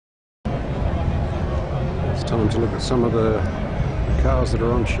Time to look at some of the cars that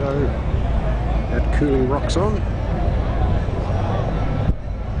are on show at Cooly Rocks On.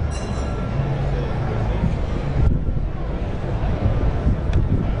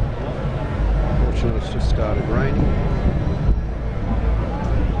 Fortunately, it's just started raining.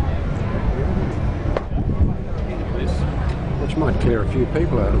 Which might clear a few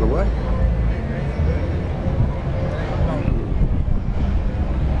people out of the way.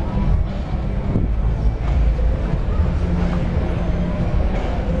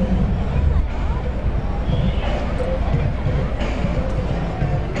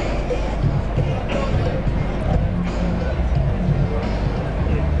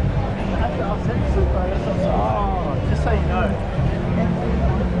 Just so you know.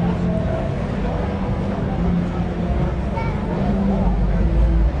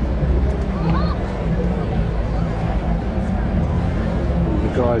 The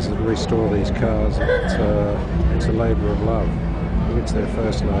guys that restore these cars, it's a labour of love. I think it's their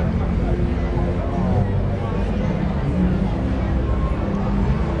first love.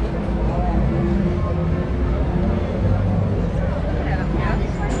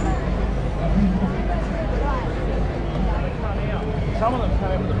 Some of them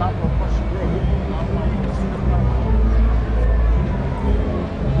came with the bumper across the road.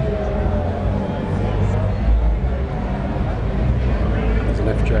 There's an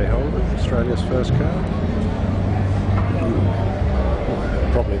FJ Holder, Australia's first car.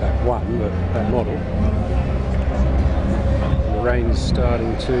 Probably that one, but that model. The rain's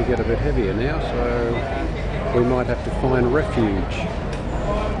starting to get a bit heavier now, so we might have to find refuge.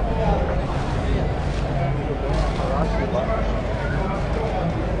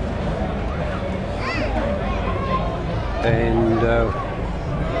 And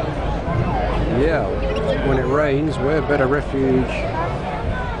yeah, when it rains, where better refuge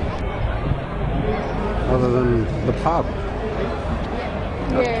other than the pub?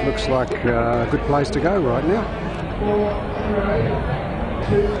 That looks like a good place to go right now.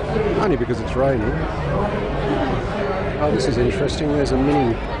 Only because it's raining. Oh, this is interesting. There's a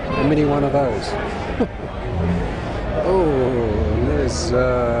mini one of those. Oh, and there's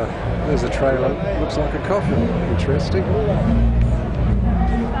a trailer. Looks like a coffin. Interesting.